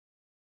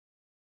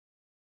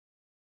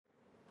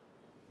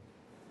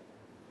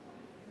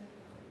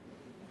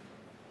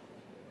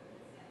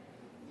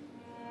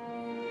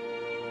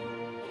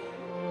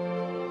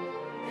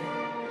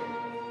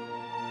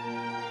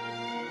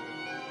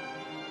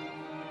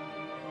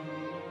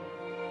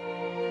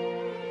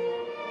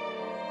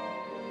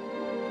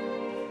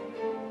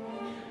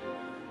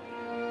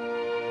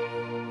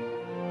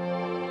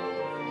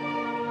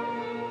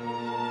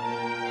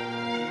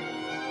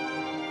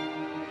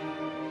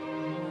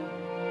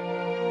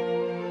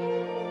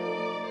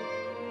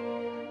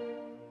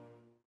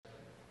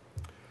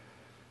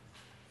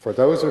For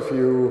those of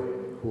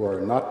you who are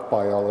not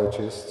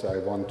biologists, I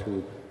want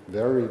to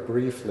very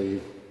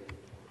briefly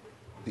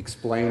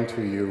explain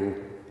to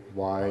you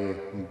why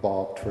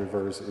Bob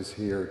Trivers is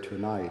here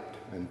tonight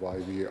and why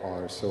we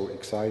are so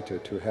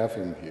excited to have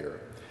him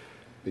here.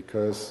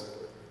 Because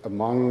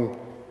among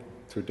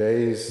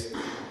today's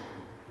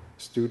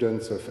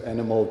students of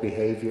animal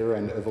behavior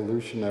and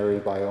evolutionary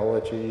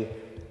biology,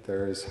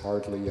 there is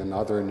hardly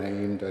another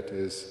name that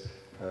is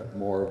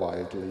more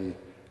widely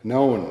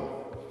known.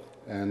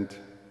 And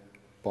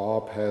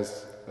Bob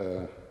has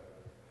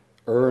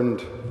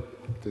earned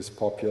this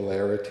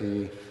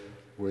popularity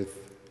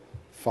with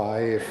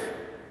 5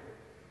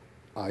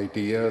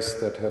 ideas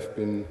that have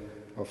been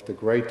of the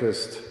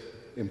greatest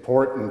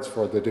importance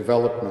for the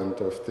development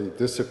of the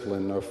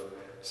discipline of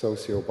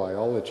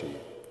sociobiology,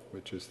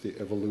 which is the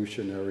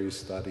evolutionary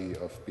study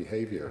of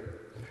behavior.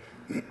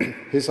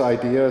 His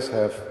ideas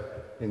have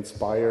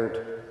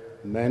inspired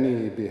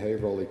many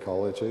behavioral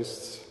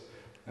ecologists,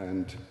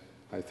 and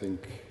I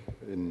think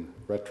in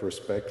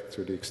retrospect,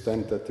 to the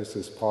extent that this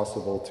is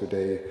possible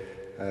today,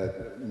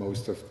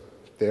 most of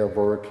their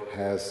work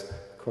has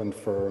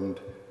confirmed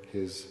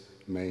his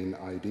main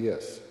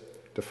ideas.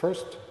 The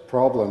first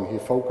problem he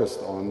focused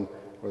on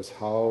was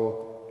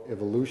how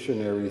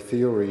evolutionary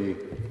theory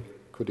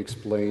could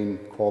explain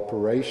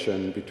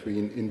cooperation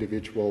between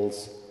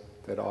individuals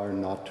that are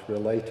not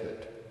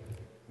related.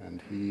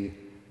 And he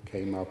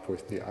came up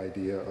with the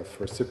idea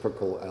of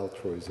reciprocal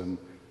altruism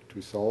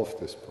to solve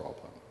this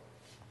problem.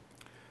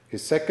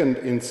 His second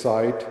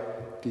insight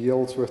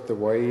deals with the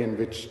way in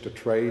which the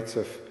traits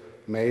of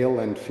male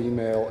and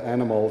female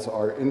animals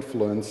are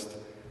influenced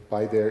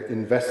by their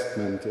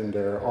investment in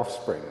their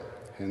offspring,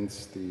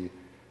 hence the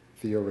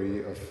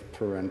theory of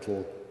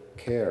parental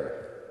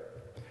care.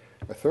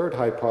 A third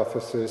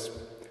hypothesis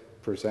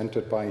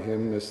presented by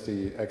him is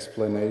the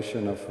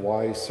explanation of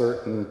why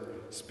certain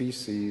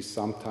species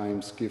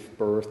sometimes give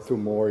birth to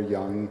more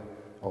young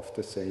of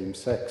the same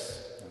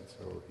sex. And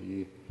so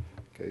he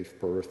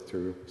gave birth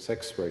to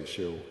sex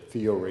ratio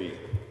theory,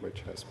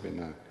 which has been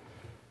a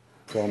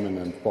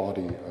prominent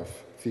body of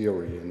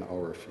theory in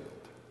our field.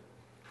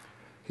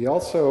 He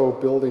also,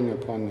 building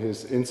upon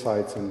his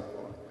insights in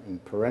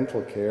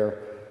parental care,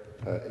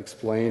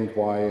 explained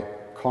why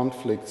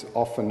conflicts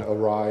often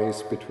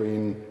arise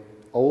between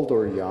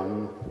older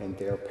young and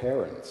their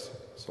parents,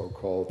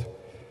 so-called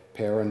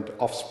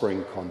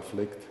parent-offspring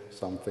conflict,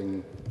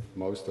 something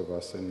most of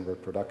us in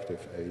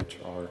reproductive age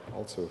are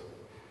also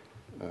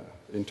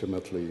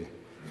intimately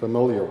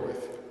familiar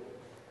with.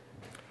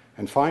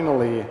 And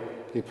finally,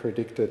 he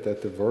predicted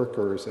that the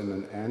workers in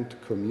an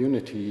ant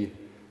community,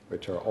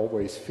 which are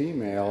always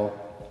female,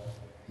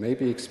 may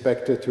be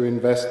expected to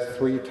invest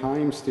 3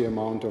 times the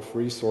amount of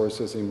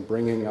resources in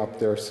bringing up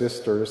their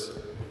sisters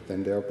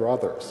than their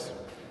brothers.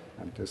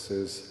 And this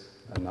is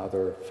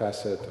another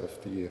facet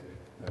of the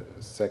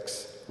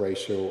sex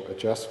ratio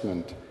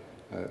adjustment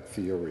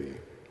theory.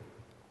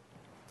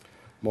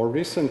 More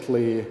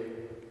recently,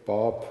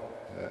 Bob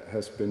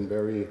has been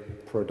very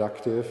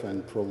productive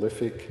and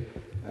prolific,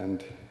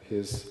 and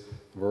his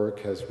work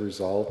has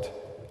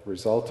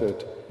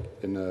resulted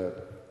in an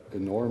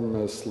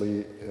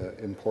enormously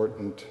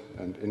important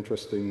and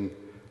interesting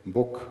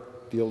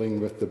book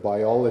dealing with the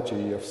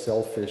biology of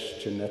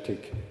selfish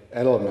genetic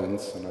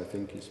elements, and I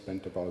think he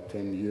spent about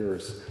 10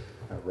 years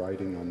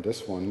writing on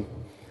this one.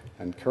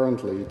 And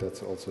currently,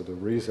 that's also the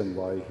reason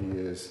why he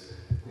is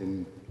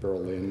in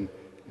Berlin,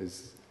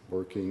 is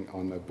working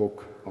on a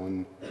book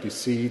on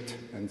deceit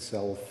and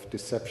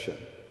self-deception.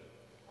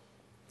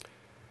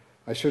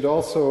 I should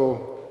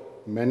also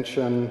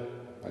mention,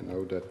 I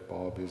know that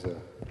Bob is a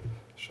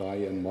shy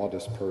and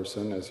modest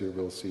person, as you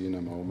will see in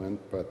a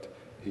moment, but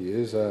he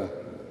is an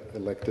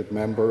elected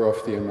member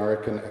of the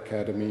American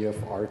Academy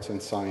of Arts and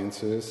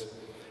Sciences.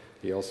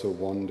 He also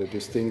won the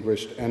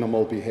Distinguished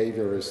Animal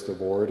Behaviorist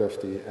Award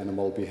of the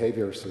Animal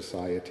Behavior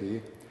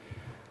Society.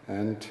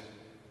 And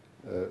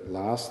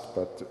last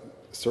but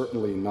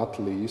certainly not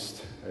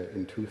least,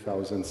 in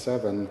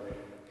 2007,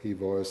 he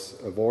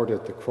was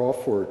awarded the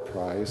Crafoord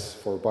Prize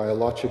for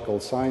Biological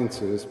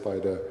Sciences by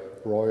the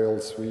Royal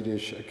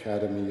Swedish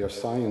Academy of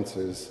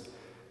Sciences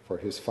for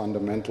his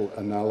fundamental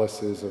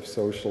analysis of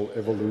social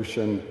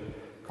evolution,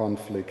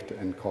 conflict,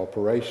 and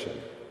cooperation.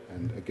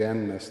 And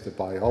again, as the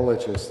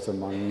biologists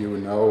among you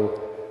know,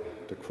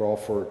 the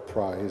Crafoord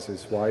Prize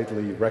is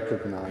widely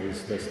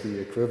recognized as the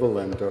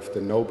equivalent of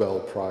the Nobel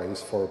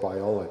Prize for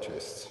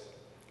biologists.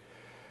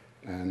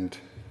 And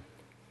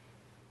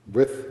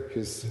with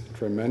his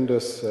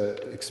tremendous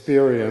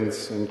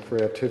experience and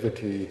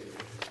creativity,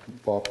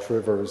 Bob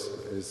Trivers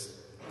is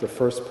the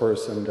first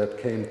person that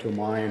came to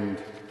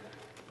mind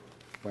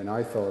when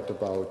I thought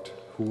about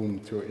whom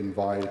to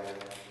invite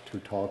to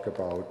talk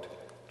about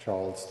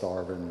Charles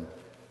Darwin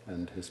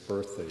and his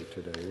birthday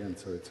today. And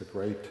so it's a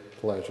great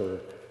pleasure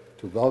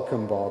to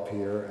welcome Bob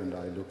here, and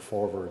I look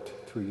forward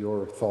to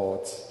your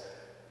thoughts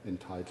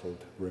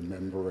entitled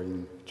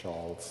Remembering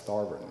Charles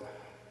Darwin.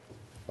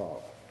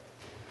 Bob.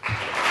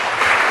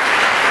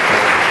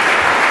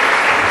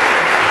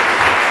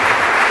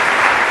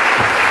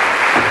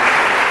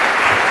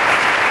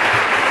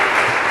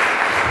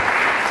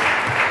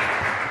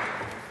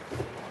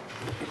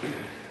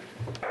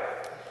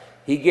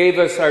 He gave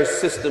us our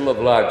system of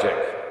logic,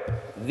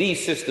 the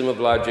system of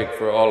logic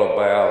for all of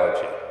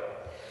biology.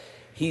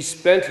 He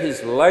spent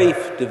his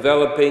life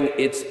developing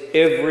its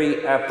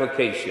every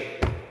application.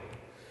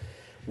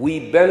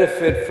 We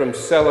benefit from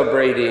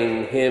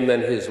celebrating him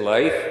and his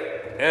life,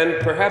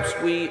 and perhaps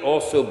we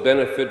also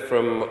benefit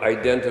from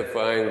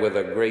identifying with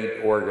a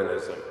great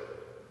organism.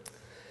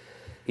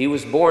 He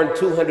was born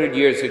 200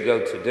 years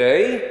ago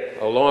today,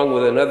 along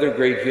with another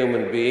great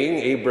human being,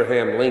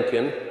 Abraham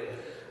Lincoln,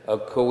 a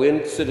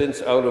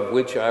coincidence out of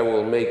which I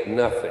will make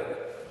nothing.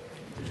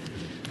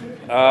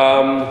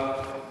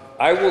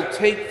 I will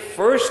take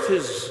first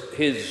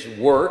his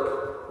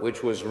work,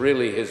 which was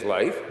really his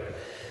life,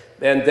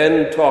 and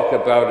then talk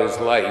about his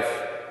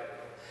life.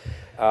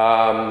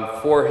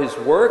 For his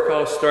work,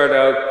 I'll start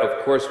out,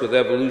 of course, with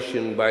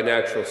evolution by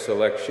natural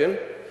selection,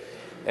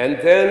 and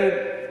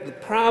then the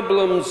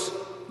problems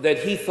that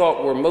he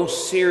thought were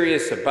most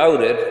serious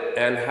about it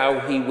and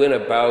how he went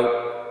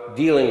about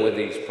dealing with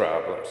these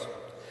problems.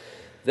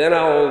 Then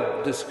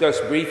I'll discuss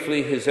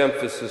briefly his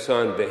emphasis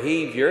on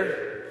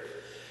behavior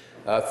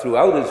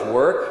throughout his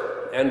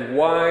work and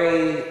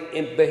why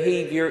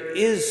behavior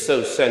is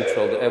so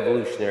central to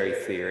evolutionary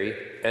theory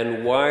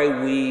and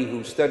why we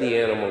who study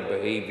animal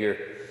behavior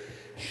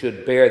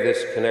should bear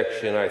this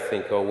connection, I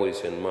think, always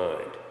in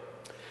mind.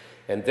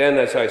 And then,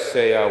 as I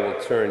say, I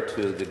will turn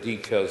to the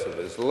details of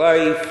his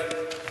life,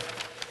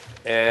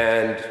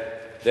 and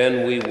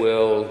then we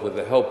will, with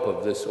the help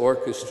of this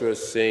orchestra,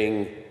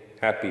 sing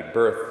Happy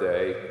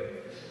Birthday.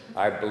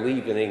 I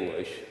believe in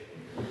English.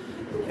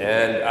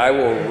 And I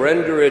will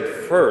render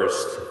it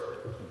first,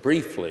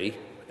 briefly,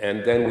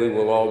 and then we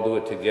will all do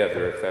it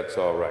together, if that's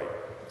all right.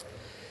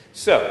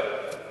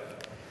 So,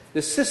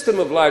 the system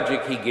of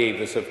logic he gave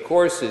us, of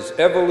course, is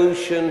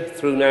evolution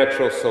through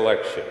natural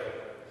selection.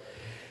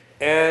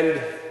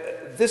 And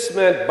this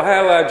meant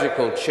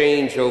biological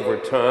change over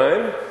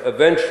time,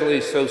 eventually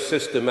so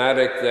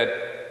systematic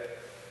that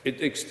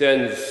it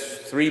extends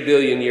 3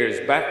 billion years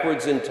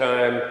backwards in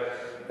time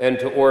and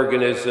to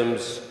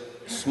organisms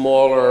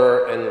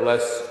smaller and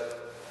less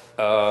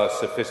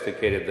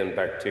sophisticated than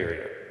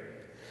bacteria.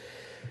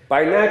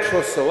 By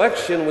natural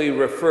selection, we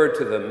refer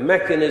to the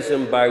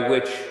mechanism by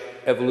which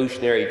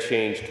evolutionary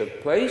change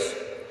took place,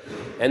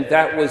 and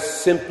that was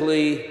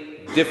simply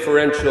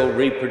differential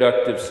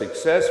reproductive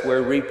success,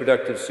 where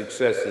reproductive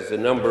success is the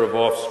number of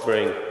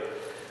offspring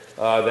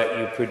that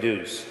you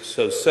produce.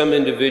 So some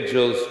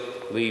individuals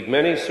leave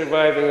many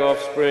surviving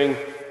offspring,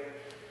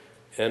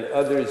 and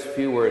others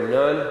few or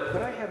none.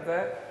 Could I have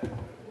that?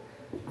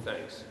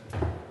 Thanks.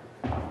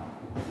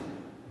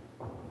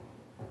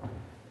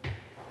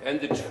 And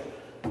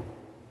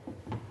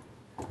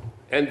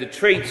the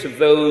traits of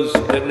those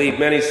that leave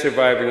many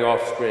surviving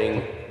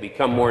offspring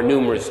become more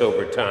numerous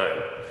over time.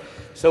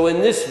 So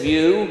in this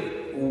view,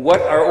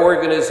 what are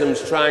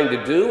organisms trying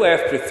to do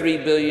after 3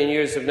 billion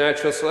years of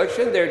natural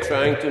selection? They're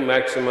trying to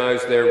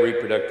maximize their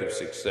reproductive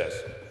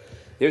success.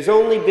 There's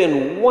only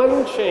been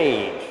one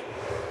change,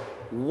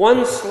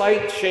 one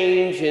slight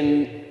change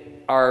in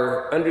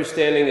our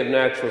understanding of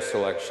natural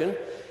selection.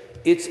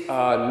 It's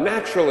a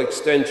natural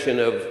extension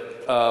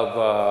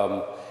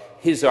of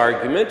his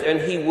argument, and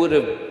he would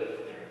have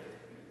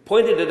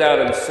pointed it out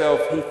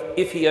himself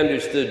if he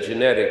understood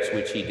genetics,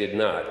 which he did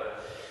not.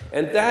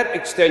 And that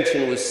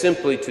extension was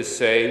simply to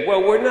say,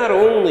 well, we're not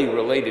only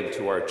related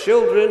to our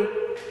children,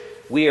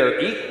 we are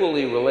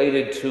equally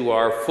related to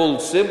our full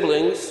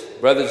siblings,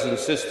 brothers and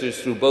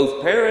sisters through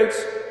both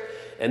parents,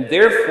 and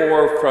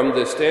therefore, from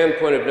the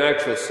standpoint of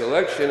natural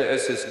selection,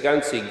 es ist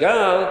ganz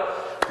egal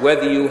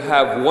whether you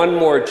have one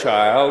more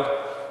child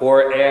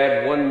or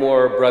add one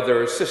more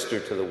brother or sister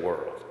to the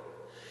world.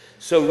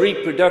 So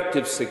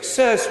reproductive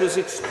success was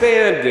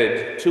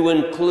expanded to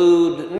include